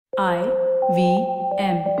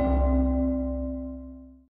IVM.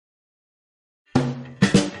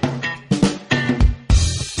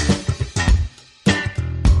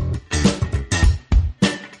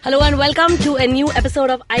 Hello and welcome to a new episode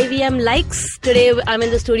of IVM Likes. Today I'm in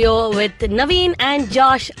the studio with Naveen and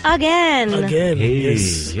Josh again. Again, Hey,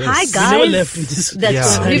 yes. yes. Hi We guys. never left. We just That's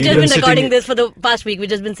Yeah. true. We've We've just been been recording sitting- this for the past week. We've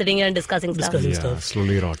just been sitting here and discussing stuff. Discussing Yeah, stuff.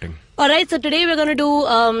 slowly rotting. Alright, so today we're going to do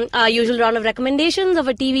our usual round of recommendations of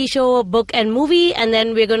a TV show, a book and movie, and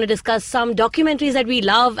then we're going to discuss some documentaries that we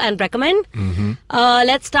love and recommend.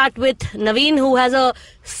 Let's start with Naveen, who has a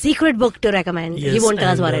secret book to recommend. He Yes, won't tell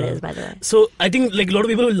us and, what it is, by the way. So I think like a lot of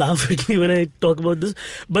people will laugh at me when I talk about this.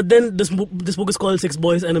 But then this book is called Six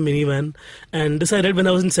Boys and a Minivan, and this I read when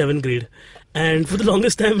I was in 7th grade. And for the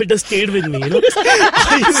longest time, it has stayed with me. You know, see,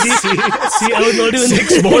 I was not even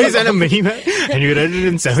Six boys and a minivan, and you read it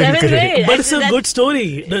in seventh grade. But it's a That's- good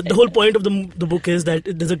story. The whole point of the book is that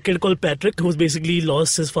there's a kid called Patrick who's basically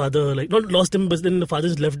lost his father. Like, not lost him, but then the father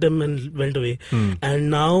just left him and went away. And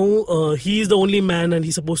now he's the only man and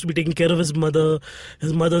he's supposed to be taking care of his mother.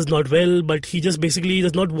 His mother's not well, but he just basically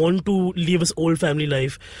does not want to leave his old family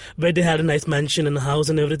life where they had a nice mansion and a house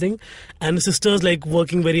and everything. And his sister's like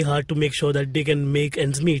working very hard to make sure that they can make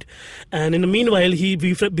ends meet. And in the meanwhile, he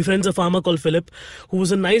befriends a farmer called Philip,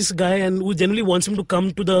 who's a nice guy and who generally wants him to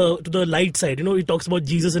come to the light side. You know, he talks about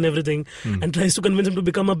Jesus and everything and tries to convince him to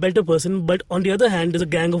become a better person. But on the other hand, there's a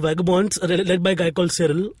gang of vagabonds led by a guy called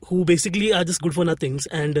Cyril, who basically are just good for nothings.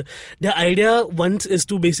 And their idea once is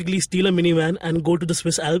to basically steal a minivan and go to the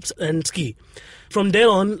Swiss Alps and ski. From there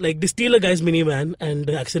on, like, they steal a guy's minivan and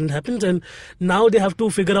the accident happens, and now they have to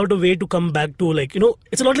figure out a way to come back to, like, you know,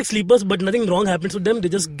 it's a lot like Sleepers, but nothing wrong happens with them. They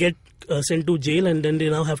just get sent to jail, and then they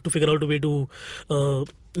now have to figure out a way to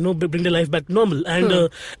bring their life back to normal. And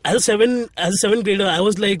as a seventh grader, I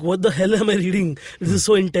was like, what the hell am I reading? This is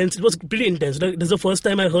so intense. It was pretty intense. Like, this is the first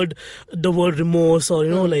time I heard the word remorse, or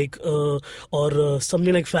or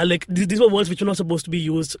something like phallic. These were words which were not supposed to be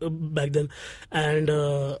used back then. And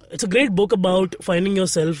it's a great book about finding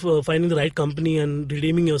yourself, finding the right company, and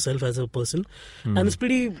redeeming yourself as a person. And it's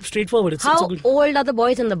pretty straightforward. It's a How good, old are the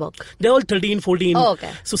boys in the book? they're all 13, 14. Oh,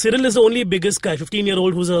 okay. So Cyril is the only biggest guy,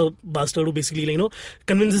 15-year-old, who's a bastard who basically, like, you know,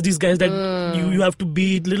 convinces these guys that you have to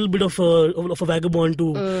be a little bit of a vagabond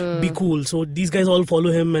to be cool. So these guys all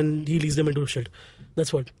follow him and he leads them into shit.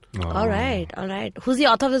 That's what. All right. Who's the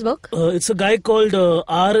author of this book? It's a guy called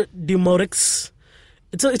R. Demorix.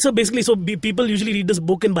 It's a basically, so people usually read this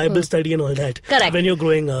book in Bible study and all that. Correct. When you're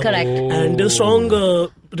growing up. Correct. And there's a strong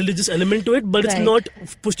religious element to it, but it's Right. not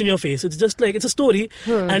pushed in your face. It's just like, it's a story,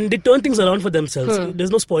 and they turn things around for themselves.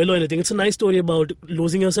 There's no spoiler or anything. It's a nice story about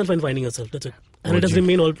losing yourself and finding yourself. That's it. And it has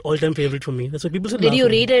remained all-time favorite for me. That's why people should Did laugh you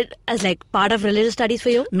at me. read it as like part of religious studies for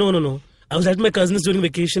you? No. I was at my cousin's during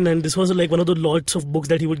vacation, and this was like one of the lots of books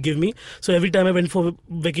that he would give me. So every time I went for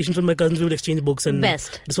vacation with my cousins, we would exchange books. And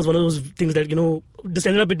Best. this was one of those things that, you know, just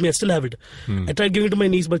ended up with me. I still have it. I tried giving it to my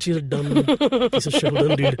niece, but she's a dumb piece of shit who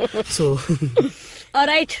doesn't read. So All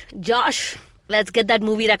right, Josh, let's get that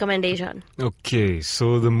movie recommendation. Okay,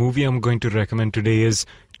 so the movie I'm going to recommend today is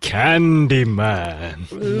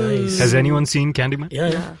Candyman. nice. Has anyone seen Candyman?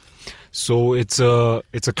 Yeah. So it's a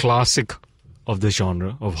classic of the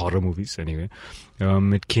genre of horror movies. Anyway,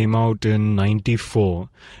 it came out in '94.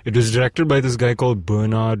 It was directed by this guy called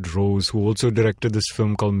Bernard Rose, who also directed this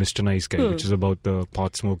film called Mr. Nice Guy, which is about the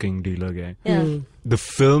pot smoking dealer guy. Yeah. The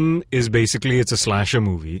film is basically, it's a slasher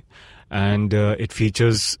movie, and it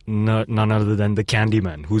features none other than the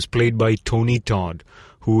Candyman, who's played by Tony Todd,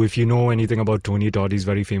 who, if you know anything about Tony Todd, he's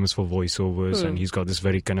very famous for voiceovers, and he's got this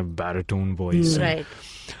very kind of baritone voice. Right.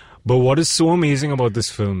 But what is so amazing about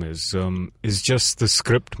this film is just the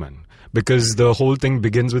script, man. Because the whole thing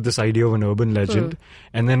begins with this idea of an urban legend,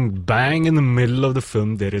 and then bang, in the middle of the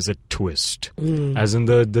film there is a twist. As in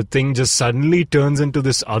the thing just suddenly turns into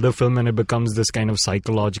this other film, and it becomes this kind of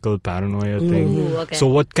psychological paranoia thing. Ooh, okay. So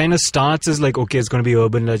what kind of starts is like, okay, it's going to be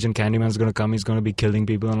urban legend, Candyman's going to come, he's going to be killing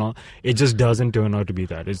people and all. It just doesn't turn out to be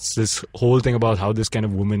that. It's this whole thing about how this kind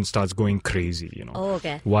of woman starts going crazy, you know, Oh,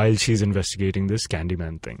 okay. while she's investigating this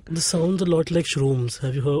Candyman thing. This sounds a lot like Shrooms.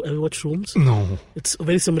 Have you watched Shrooms? No. It's a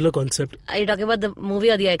very similar concept. Are you talking about the movie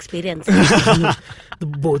or the experience?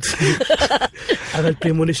 Both. I've had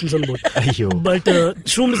premonitions on both. Ayyo. But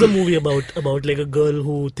Shroom is a movie about like a girl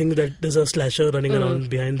who thinks that there's a slasher running around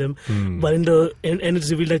behind them. But in the end it's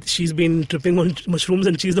revealed that she's been tripping on mushrooms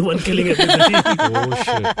and she's the one killing everybody. Oh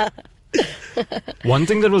shit. One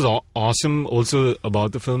thing that was awesome also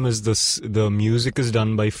about the film is the music is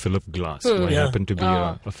done by Philip Glass, who I happen to be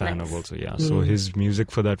a fan of also. Yeah, so his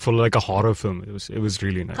music for like a horror film, it was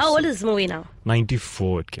really nice. How old is this movie now?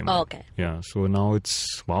 94 it came out. Oh, okay. Yeah, so now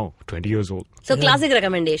it's 20 years old. So classic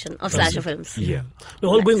recommendation of slasher films. Yeah. We're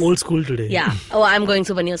all going old school today. Yeah. Oh, I'm going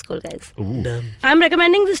super new school, guys. Ooh. Damn. I'm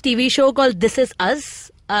recommending this TV show called This Is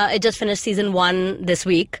Us. It just finished season 1 this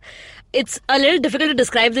week. It's a little difficult to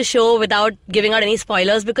describe the show without giving out any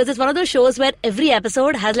spoilers because it's one of those shows where every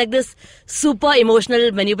episode has like this super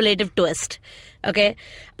emotional, manipulative twist. Okay?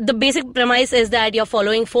 The basic premise is that you're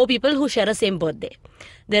following 4 people who share the same birthday.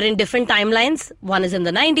 They're in different timelines. One is in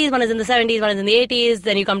the 90s, one is in the 70s, one is in the 80s.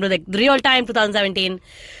 Then you come to the real time, 2017.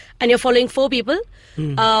 And you're following 4 people.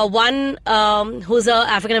 One who's an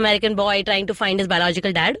African-American boy trying to find his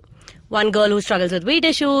biological dad. One girl who struggles with weight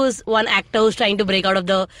issues. One actor who's trying to break out of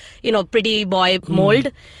the, pretty boy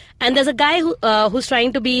mold. And there's a guy who's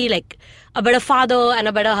trying to be like a better father and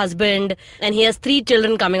a better husband. And he has 3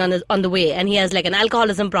 children coming on the way. And he has like an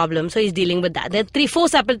alcoholism problem. So he's dealing with that. There are 4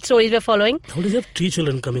 separate stories we're following. How does he have 3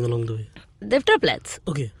 children coming along the way? They have triplets.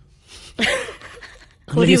 Okay. What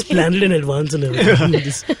do you He's mean? planned it in advance and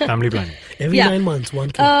everything. Family planning. Every Yeah. 9 months, one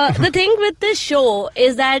kid. The thing with this show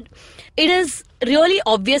is that it is really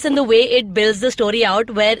obvious in the way it builds the story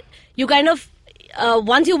out, where you kind of,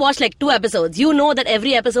 once you watch like 2 episodes, you know that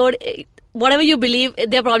every episode, whatever you believe,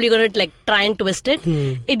 they're probably going to like try and twist it.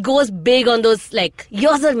 It goes big on those like,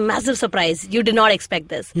 here's a massive surprise. You did not expect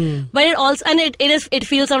this. But it also, and it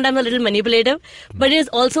feels sometimes a little manipulative, but it is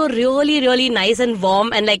also really, really nice and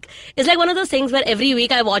warm. And like, it's like one of those things where every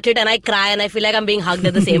week I watch it and I cry and I feel like I'm being hugged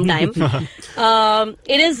at the same time.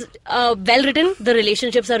 It is well written. The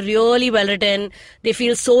relationships are really well written. They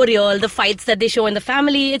feel so real. The fights that they show in the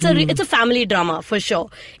family, it's a family drama for sure.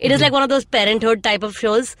 It is like one of those parenthood type of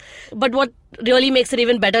shows. But what really makes it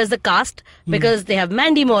even better is the cast, because they have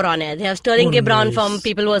Mandy Moore on it. They have Sterling Gibran nice. from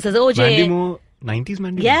People vs. OJ. Mandy Moore, 90s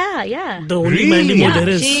Mandy Moore? Yeah. The only Really? Mandy Moore Yeah, there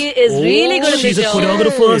is. she is really good in She's the a show.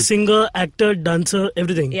 choreographer, singer, actor, dancer,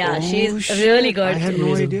 everything. Yeah, she's shit. really good. I had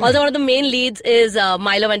no idea. Also, one of the main leads is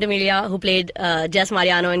Milo Ventimiglia, who played Jess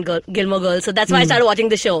Mariano in Gilmore Girls. So that's why I started watching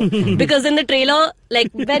the show. Because in the trailer,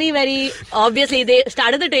 like very, very obviously, they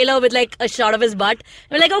started the trailer with like a shot of his butt.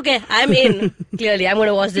 And we're like, okay, I'm in. Clearly, I'm going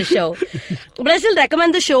to watch this show. But I still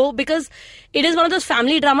recommend the show because it is one of those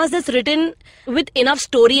family dramas that's written with enough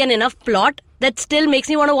story and enough plot that still makes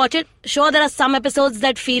me want to watch it. Sure, there are some episodes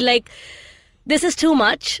that feel like this is too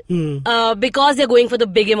much because they're going for the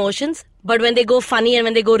big emotions. But when they go funny and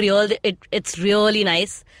when they go real, it's really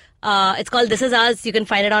nice. It's called This Is Us. You can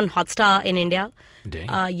find it on Hotstar in India.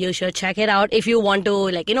 Dang. You should check it out if you want to,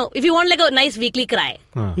 like, if you want like a nice weekly cry.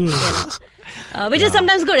 Which is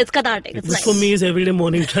sometimes good. It's cathartic. It's This nice. for me is everyday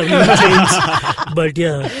morning traveling in trains. But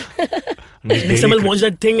yeah, next time I'll watch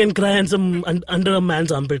that thing and cry under a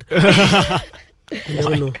man's armpit. You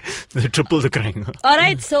never know. Triple the crying. All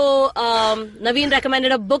right, so Naveen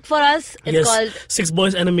recommended a book for us. It's called 6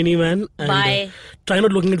 Boys and a Minivan. And, By- try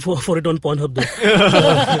not looking for it on Pornhub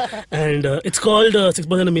though. And it's called 6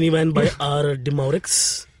 Boys and a Minivan by R.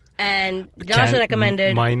 Demourix. and Josh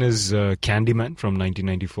recommended, Mine is Candyman from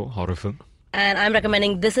 1994, horror film. and I'm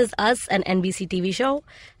recommending This Is Us, an NBC TV show.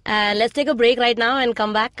 And let's take a break right now and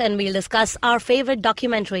come back and we'll discuss our favorite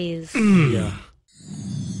documentaries. Yeah.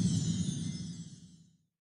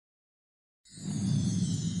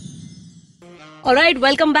 All right,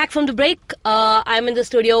 welcome back from the break. I'm in the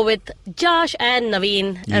studio with Josh and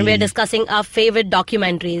Naveen, and we're discussing our favorite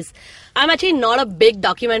documentaries. I'm actually not a big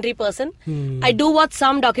documentary person. I do watch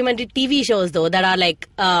some documentary TV shows though that are like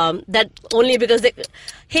that only because they.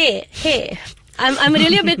 Hey, I'm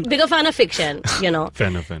really a bigger fan of fiction. Fair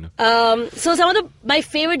enough. So some of my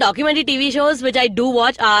favorite documentary TV shows which I do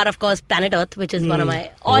watch are of course Planet Earth, which is one of my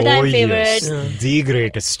all-time favorites. Yes. The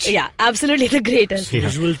greatest. Yeah, absolutely the greatest.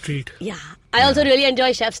 Visual treat. Yeah. I also really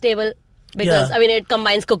enjoy Chef's Table because, Yeah. I mean, it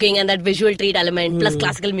combines cooking and that visual treat element plus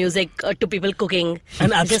classical music to people cooking.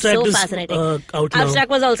 And Which is Abstract so is fascinating. out now. Abstract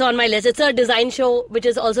was also on my list. It's a design show which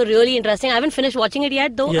is also really interesting. I haven't finished watching it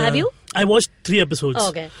yet though. Yeah. Have you? I watched 3 episodes. Oh,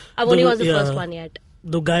 okay. I've only watched the yeah. first one yet.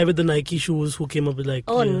 The guy with the Nike shoes who came up with like...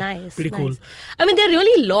 Oh, yeah, nice. Pretty nice. cool. I mean, they're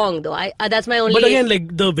really long though. That's my only... But again,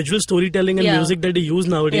 like the visual storytelling and Yeah. music that they use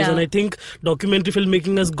nowadays, Yeah. and I think documentary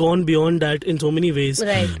filmmaking has gone beyond that in so many ways.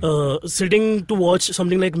 Right. Sitting to watch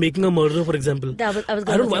something like Making a Murderer, for example. I was I going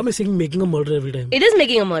don't know why am I saying Making a Murderer every time. It is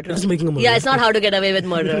making a murder. It is making a murder. Yeah, it's not how to get away with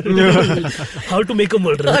murder. How to make a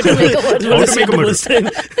murderer. How to make a murderer. How to make a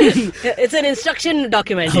murderer. It's an instruction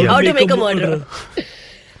documentary. How to make a murderer.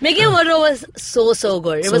 Making a Murderer was so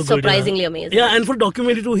good. It So was good, surprisingly yeah. amazing. Yeah, and for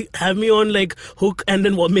documentary to have me on like hook and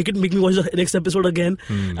then make me watch the next episode again.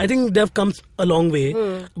 I think they've come a long way.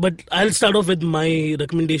 But I'll start off with my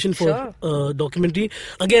recommendation for documentary.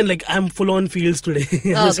 Again, like I'm full on feels today.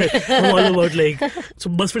 As I said, I'm all about like. So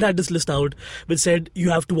BuzzFeed had this list out which said you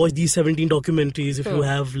have to watch these 17 documentaries if you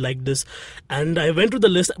have liked this. And I went through the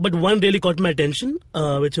list, but one really caught my attention,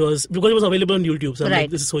 which was because it was available on YouTube. So I'm like,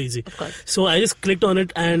 this is so easy. So I just clicked on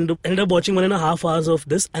it and ended up watching 1.5 hours of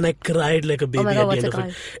this, and I cried like a baby my God, at the what's end it of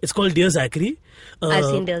it. It's called Dear Zachary. I've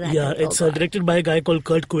seen Dear Zachary. Yeah, it's directed by a guy called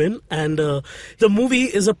Kurt Quinn, and the movie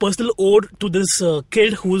is a personal ode to this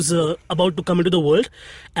kid who's about to come into the world,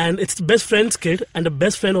 and it's the best friend's kid, and the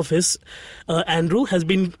best friend of his, Andrew, has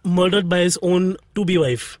been murdered by his own to-be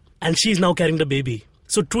wife, and she's now carrying the baby.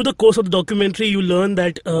 So through the course of the documentary, you learn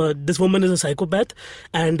that this woman is a psychopath,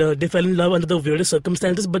 and they fell in love under the weirdest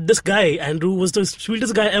circumstances. But this guy, Andrew, was the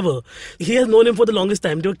sweetest guy ever. He has known him for the longest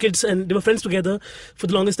time. They were kids and they were friends together for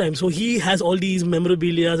the longest time. So he has all these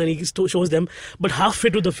memorabilia and he shows them. But halfway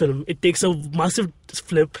through the film, it takes a massive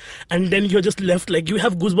flip, and then you're just left like you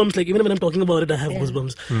have goosebumps. Like even when I'm talking about it, I have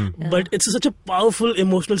goosebumps. But it's such a powerful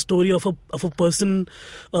emotional story of a person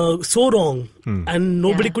so wrong, and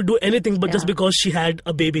nobody could do anything but just because she had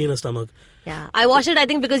a baby in her stomach. Yeah, I watched it, I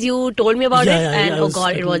think, because you told me about it, and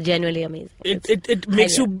it was genuinely amazing. It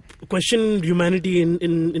makes you question humanity in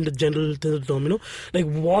the general term, you know, like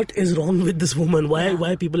what is wrong with this woman? Why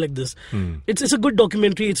are people like this? It's a good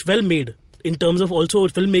documentary. It's well made. In terms of also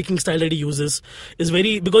filmmaking style that he uses is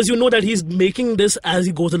very, because you know that he's making this as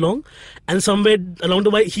he goes along, and somewhere along the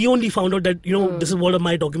way he only found out that, you know, this is what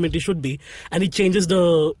my documentary should be, and he changes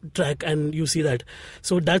the track and you see that.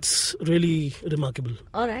 So that's really remarkable.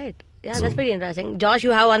 All right. Yeah, that's pretty interesting. Josh, you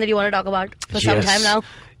have one that you want to talk about for some time now?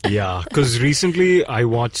 Yeah, because recently I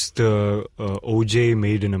watched the OJ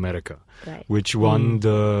Made in America. Right. Which won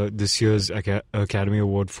this year's Academy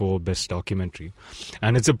Award for Best Documentary.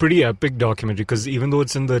 And it's a pretty epic documentary because even though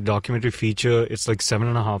it's in the documentary feature, it's like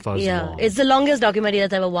 7.5 hours long. It's the longest documentary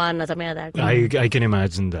that's ever won or something like that. I can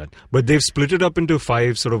imagine that. But they've split it up into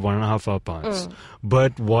 5 sort of 1.5 hour parts.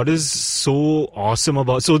 But what is so awesome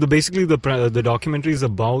about... So basically the documentary is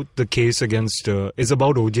about the case against... is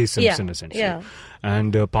about O.J. Simpson essentially. Yeah.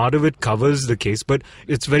 And part of it covers the case, but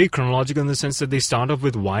it's very chronological in the sense that they start off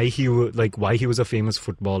with why he was a famous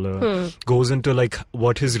footballer, goes into like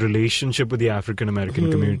what his relationship with the African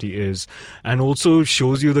American community is, and also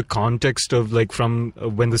shows you the context of like from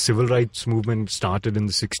when the civil rights movement started in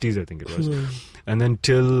the 60s, I think it was, and then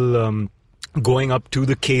till going up to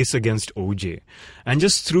the case against OJ. And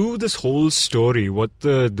just through this whole story, what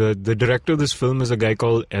the director of this film is a guy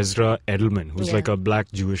called Ezra Edelman, who's like a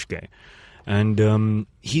black Jewish guy. And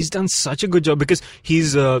he's done such a good job because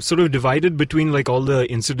he's sort of divided between like all the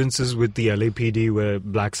incidences with the LAPD where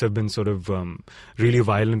blacks have been sort of really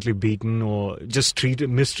violently beaten or just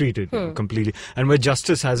mistreated completely, and where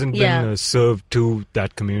justice hasn't been served to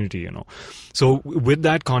that community, you know. So with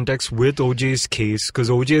that context, with OJ's case, because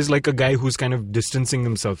OJ is like a guy who's kind of distancing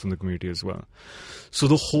himself from the community as well. So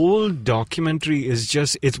the whole documentary is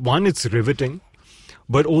just, it's riveting.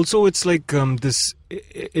 But also it's like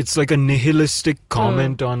it's like a nihilistic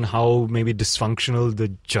comment on how maybe dysfunctional the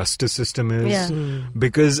justice system is. Yeah.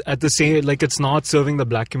 Because at the same, like it's not serving the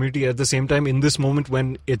black community. At the same time, in this moment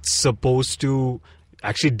when it's supposed to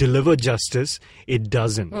actually deliver justice, it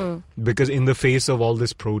doesn't. Because in the face of all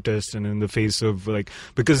this protest and in the face of like,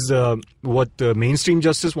 because what the mainstream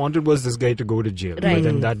justice wanted was this guy to go to jail. Right. But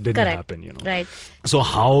then that didn't happen, you know. Right. So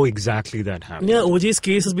how exactly that happened? Yeah, OJ's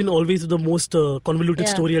case has been always the most convoluted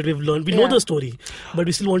story that we've learned. We know the story, but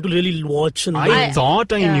we still want to really watch. And I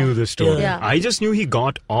thought I knew the story. Yeah. I just knew he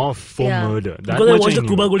got off for murder. That because I much watched the knew.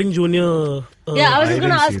 Cuba Gooding Jr. I was just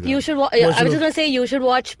going to I didn't see ask. that. You should. I was just going to say you should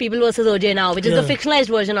watch People vs. OJ now, which is the fictionalized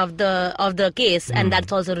version of the case, and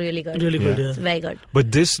that's also really good. Really good, It's very good.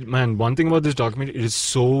 But this, man, one thing about this documentary, it is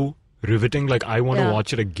so riveting. Like, I want to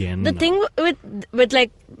watch it again. The now. thing with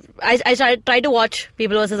like, I tried to watch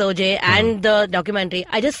People vs. OJ and the documentary.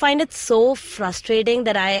 I just find it so frustrating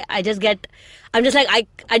that I'm just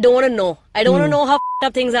like, I don't want to know. I don't want to know how f***ed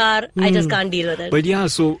up things are. I just can't deal with it. But yeah,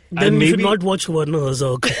 so Then maybe you should not watch Werner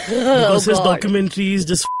Herzog because his documentaries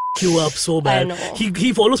just you up so bad. I know.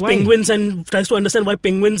 He follows penguins and tries to understand why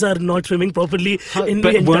penguins are not swimming properly in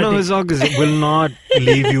the But Werner Antarctic. Herzog will not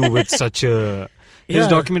leave you with such a... His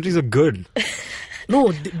documentaries are good.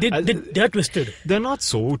 No, they are twisted. They're not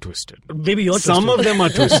so twisted. Maybe you're Some twisted. of them are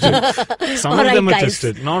twisted. Some All of right, them are guys.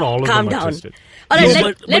 twisted. Not all of Calm them are down. twisted. All right, No,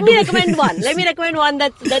 let but- me recommend one. Let me recommend one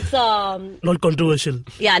that's Not controversial.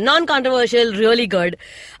 yeah, non-controversial, really good.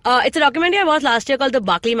 It's a documentary I watched last year called the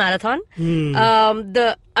Barkley Marathon.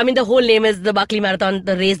 The whole name is the Barkley Marathon,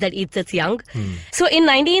 the race that eats its young. So in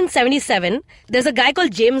 1977, there's a guy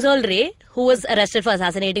called James Earl Ray who was arrested for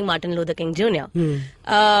assassinating Martin Luther King Jr.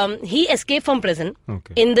 He escaped from prison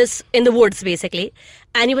in the woods basically,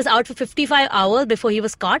 and he was out for 55 hours before he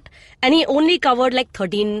was caught, and he only covered like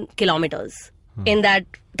 13 kilometers in that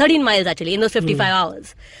 13 miles actually in those 55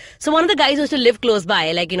 hours. So one of the guys used to live close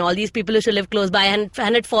by, like, all these people used to live close by and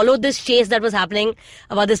had followed this chase that was happening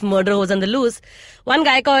about this murderer who was on the loose. One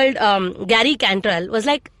guy called Gary Cantrell was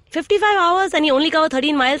like, 55 hours and he only covered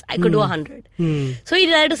 13 miles, I could do 100. So he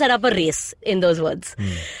decided to set up a race, in those words.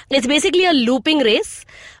 It's basically a looping race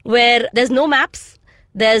where there's no maps,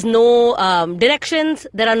 there's no directions,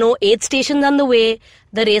 there are no aid stations on the way.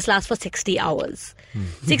 The race lasts for 60 hours.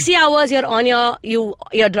 60 hours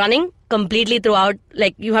you're running completely throughout,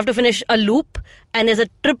 like you have to finish a loop, and there's a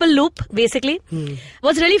triple loop basically.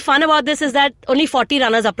 What's really fun about this is that only 40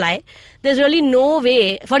 runners apply. There's really no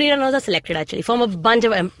way 40 runners are selected actually from a bunch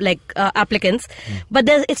of applicants, but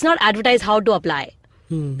it's not advertised how to apply.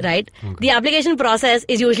 Right? Okay. The application process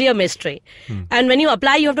is usually a mystery. And when you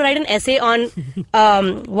apply, you have to write an essay on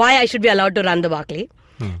why I should be allowed to run the Barkley.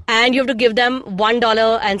 And you have to give them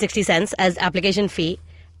 $1.60 as application fee.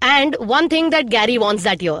 And one thing that Gary wants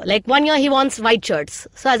that year, like 1 year he wants white shirts.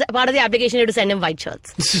 So as part of the application, you have to send him white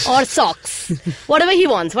shirts or socks, whatever he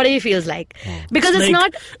wants, whatever he feels like. Because it's like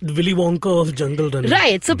not Willy Wonka of jungle running.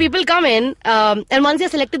 right. So people come in, and once they're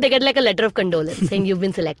selected, they get like a letter of condolence saying you've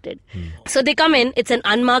been selected. So they come in, it's an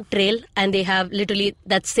unmarked trail, and they have literally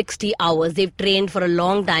that's 60 hours. They've trained for a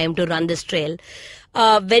long time to run this trail.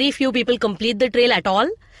 Very few people complete the trail at all.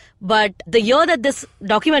 But the year that this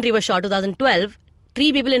documentary was shot, 2012,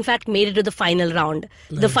 3 people in fact made it to the final round,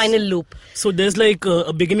 the final loop. So there's like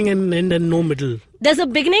a beginning and end and no middle. There's a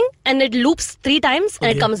beginning and it loops 3 times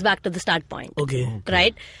and it comes back to the start point. Okay.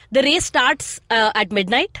 Right? The race starts at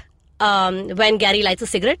midnight when Gary lights a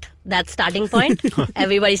cigarette. That's starting point.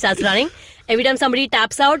 Everybody starts running. Every time somebody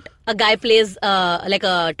taps out, a guy plays like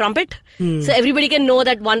a trumpet. So everybody can know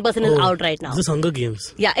that one person is out right now. This is Hunger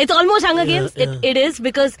Games. Yeah, it's almost Hunger Games. Yeah. It is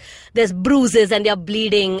because there's bruises and they're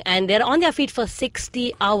bleeding and they're on their feet for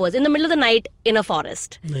 60 hours in the middle of the night in a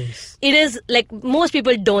forest. Nice. It is like most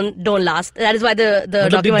people don't last. That is why the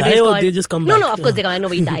But documentary they die is or called. they just come no, back? of course they come back.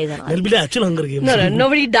 Nobody dies and all. That'll be the actual Hunger Games. No,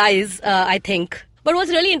 nobody dies, I think. But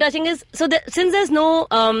what's really interesting is, since there's no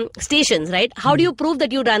stations, right? How do you prove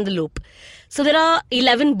that you ran the loop? So there are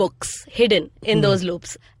 11 books hidden in those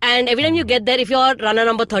loops. And every time you get there, if you're runner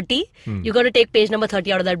number 30, you got to take page number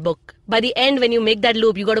 30 out of that book. By the end, when you make that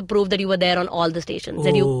loop, you got to prove that you were there on all the stations.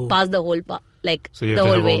 That you passed the whole So you the have to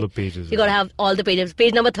whole have way. all the pages. You got to have all the pages.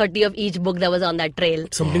 Page number 30 of each book that was on that trail.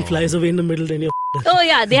 Something flies away in the middle, then you're Oh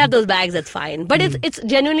yeah, they have those bags. That's fine. But it's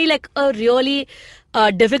genuinely like a really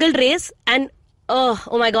difficult race. And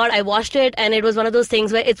oh my God, I watched it and it was one of those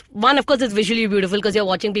things where it's one, of course, it's visually beautiful because you're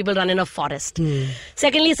watching people run in a forest.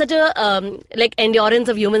 Secondly, such a like endurance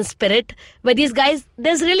of human spirit where these guys,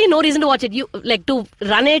 there's really no reason to watch it. You like to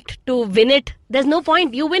run it, to win it. There's no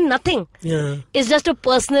point. You win nothing. Yeah. It's just a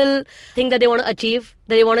personal thing that they want to achieve.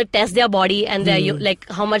 That they want to test their body and their like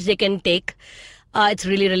how much they can take. It's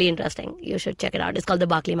really, really interesting. You should check it out. It's called the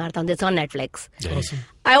Barkley Marathon. It's on Netflix. Awesome.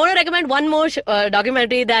 I want to recommend one more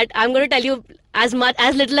documentary that I'm going to tell you as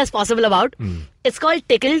little as possible about. It's called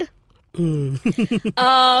Tickled.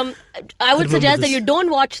 I would suggest that you don't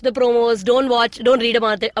watch the promos, don't read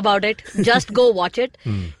about it. Just go watch it.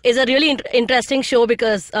 It's a really interesting show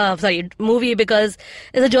movie because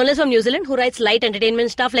there's a journalist from New Zealand who writes light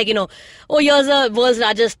entertainment stuff like, oh, here's a world's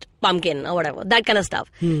largest pumpkin or whatever, that kind of stuff.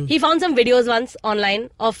 He found some videos once online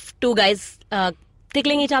of 2 guys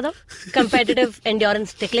tickling each other, competitive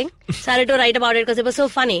endurance tickling. Started to write about it because it was so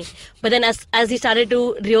funny. But then as he started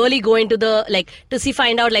to really go into the,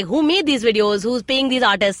 find out who made these videos, who's paying these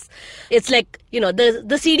artists, it's like,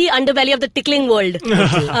 the seedy underbelly of the tickling world.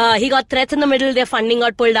 He got threats in the middle, their funding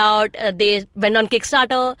got pulled out, they went on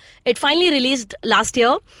Kickstarter. It finally released last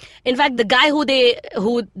year. In fact, the guy who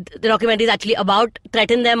the documentary is actually about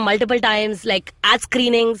threatened them multiple times, at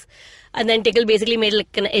screenings. And then Tickle basically made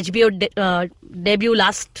an HBO debut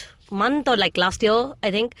last month or last year,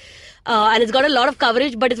 I think. And it's got a lot of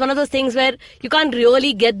coverage, but it's one of those things where you can't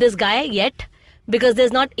really get this guy yet because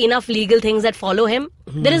there's not enough legal things that follow him.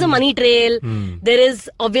 There is a money trail, there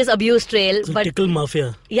is obvious abuse trail. So but Tickle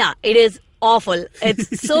Mafia. Yeah, it is awful.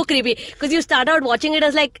 It's so creepy because you start out watching it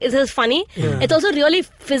as like, is this funny? It's also really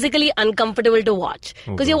physically uncomfortable to watch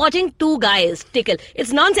because you're watching two guys tickle.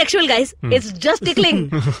 It's non-sexual, guys. It's just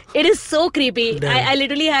tickling. It is so creepy. I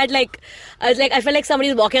literally had I felt like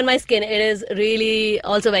somebody's walking on my skin. It is really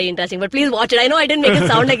also very interesting. But please watch it. I know I didn't make it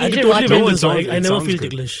sound like you should watch it. I never feel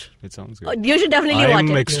ticklish. It sounds good. You should definitely watch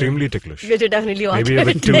it. I'm extremely ticklish. You should definitely watch Maybe it. a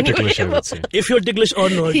bit too ticklish, I would say. If you're ticklish or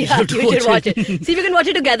not, you should watch it. See if you can watch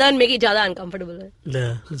it together and make each other uncomfortable.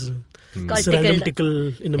 Yeah. It's called a random tickle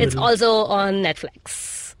in the middle. It's also on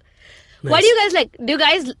Netflix. Nice. Why do you guys do you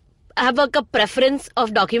guys have a preference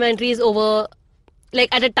of documentaries over,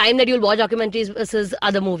 like, at a time that you'll watch documentaries versus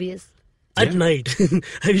other movies? At night.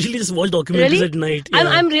 I usually just watch documentaries at night.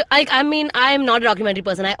 Yeah. I'm not a documentary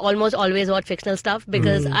person. I almost always watch fictional stuff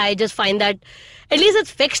because I just find that at least it's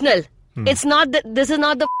fictional. It's not this is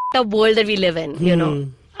not the up world that we live in, you know.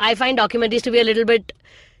 I find documentaries to be a little bit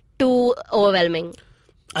too overwhelming.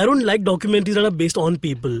 I don't like documentaries that are based on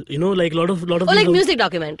people. You know, like a lot of or people, like music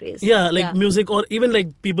documentaries. Yeah, like music, or even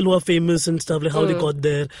like people who are famous and stuff, like how they got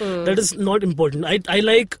there. That is not important. I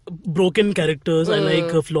like broken characters. I like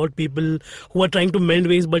flawed people who are trying to mend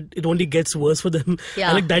ways, but it only gets worse for them.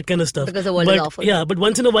 Yeah. I like that kind of stuff. Because the world is awful. Yeah, but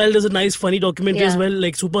once in a while there's a nice funny documentary as well,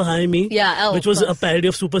 like Super High Me, which was a parody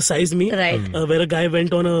of Super Size Me, right. Where a guy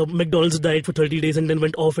went on a McDonald's diet for 30 days and then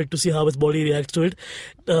went off it to see how his body reacts to it.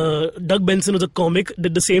 Doug Benson was a comic,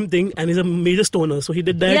 did the same thing, and he's a major stoner. So he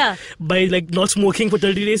did that by like not smoking for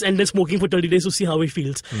 30 days and then smoking for 30 days to see how he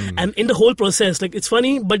feels. And in the whole process, like, it's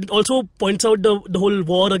funny, but it also points out the whole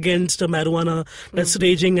war against marijuana that's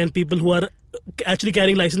raging, and people who are actually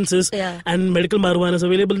carrying licenses and medical marijuana is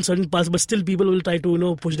available in certain parts, but still people will try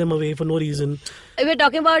to push them away for no reason. If we're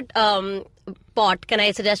talking about pot, can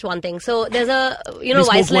I suggest one thing? So there's a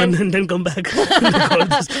Viceland, and then come back.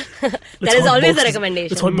 That is always a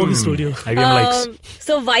recommendation. It's Hotbox Studio.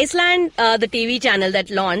 So Viceland, the TV channel that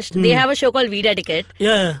launched, they have a show called Weed Etiquette.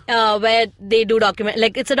 Yeah. Where they do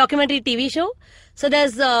it's a documentary TV show. So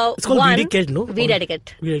there's it's called Weed Etiquette, no? Weed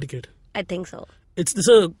Etiquette. Weed Etiquette. I think so. It's this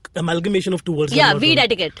amalgamation of two words. Yeah, Weed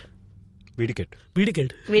Etiquette. Weed Etiquette. Weed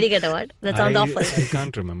Etiquette. Weed Etiquette award. That sounds awful. I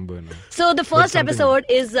can't remember now. So the first episode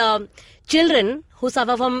is children who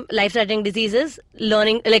suffer from life-threatening diseases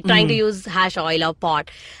learning, like, trying to use hash oil or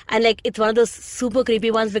pot. And like, it's one of those super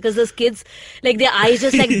creepy ones because those kids, like, their eyes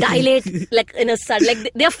just like dilate like in a sudden,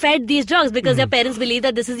 like, they're fed these drugs because their parents believe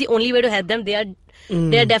that this is the only way to help them.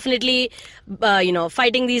 They're definitely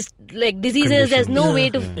fighting these like diseases. There's no way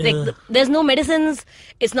to there's no medicines.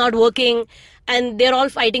 It's not working, and they're all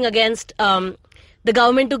fighting against the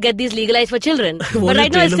government to get these legalized for children. But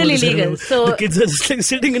right now it's still illegal. So the kids are just like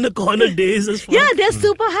sitting in the corner days as fun. Yeah, they're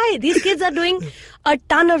super high. These kids are doing a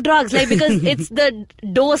ton of drugs, like, because it's the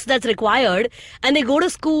dose that's required, and they go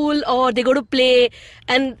to school or they go to play,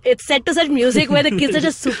 and it's set to such music where the kids are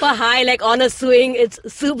just super high, like on a swing. It's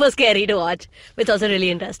super scary to watch, but it's also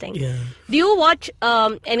really interesting. Yeah. Do you watch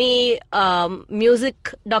any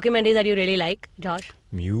music documentaries that you really like, Josh?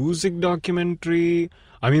 Music documentary?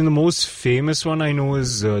 I mean, the most famous one I know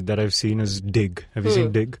is that I've seen is Dig. Have you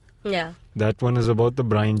seen Dig? Yeah. That one is about the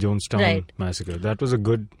Brian Jonestown massacre. That was a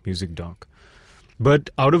good music doc.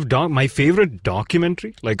 But out of my favorite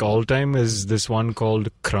documentary, like all time, is this one called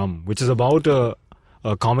Crumb, which is about a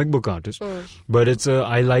comic book artist. But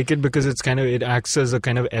I like it because it acts as a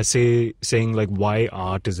kind of essay saying like why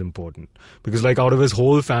art is important. Because like out of his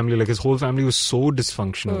whole family was so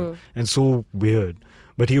dysfunctional and so weird.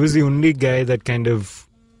 But he was the only guy that kind of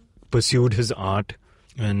pursued his art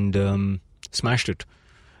and smashed it.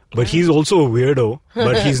 But he's also a weirdo,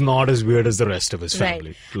 but he's not as weird as the rest of his family.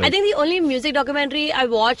 Right. Like, I think the only music documentary I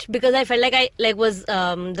watched because I felt like I was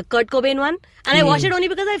the Kurt Cobain one, and I watched it only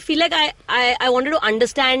because I feel like I wanted to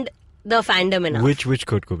understand the fandom enough. Which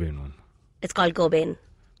Kurt Cobain one? It's called Cobain.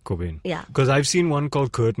 Cobain. Yeah. Because I've seen one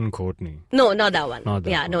called Kurt and Courtney. No, not that one. Not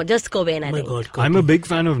that one. No, just Cobain, I think. God, I'm a big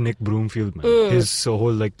fan of Nick Broomfield, man. His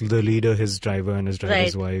whole, like, the leader, his driver and his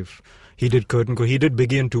driver's wife. He did Kurt and Courtney. He did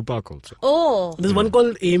Biggie and Tupac also. Oh. There's one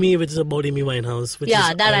called Amy, which is about Amy Winehouse.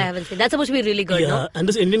 That I haven't seen. That's supposed to be really good, no? And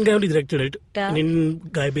this Indian guy only directed it. An Indian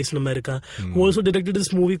guy based in America. Who also directed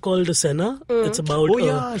this movie called Senna. It's about...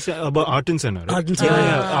 about Art and Senna, right? Art and Senna.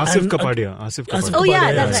 Asif Kapadia. Asif Kapadia. Oh,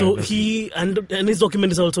 yeah, that's So right. he... And his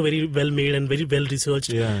document is also very well made and very well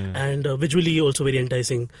researched. And visually also very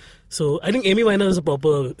enticing. So I think Amy Winehouse is a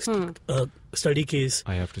proper study case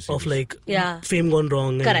I have to see of this. like fame gone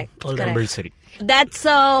wrong. Correct. And all Correct. that. That's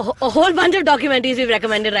a whole bunch of documentaries we've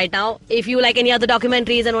recommended right now. If you like any other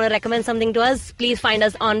documentaries and want to recommend something to us, please find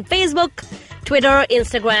us on Facebook, Twitter,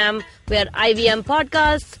 Instagram. We're IVM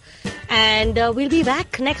Podcasts. And we'll be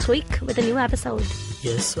back next week with a new episode.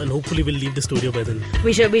 Yes, and hopefully we'll leave the studio by then.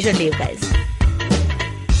 We should leave, guys.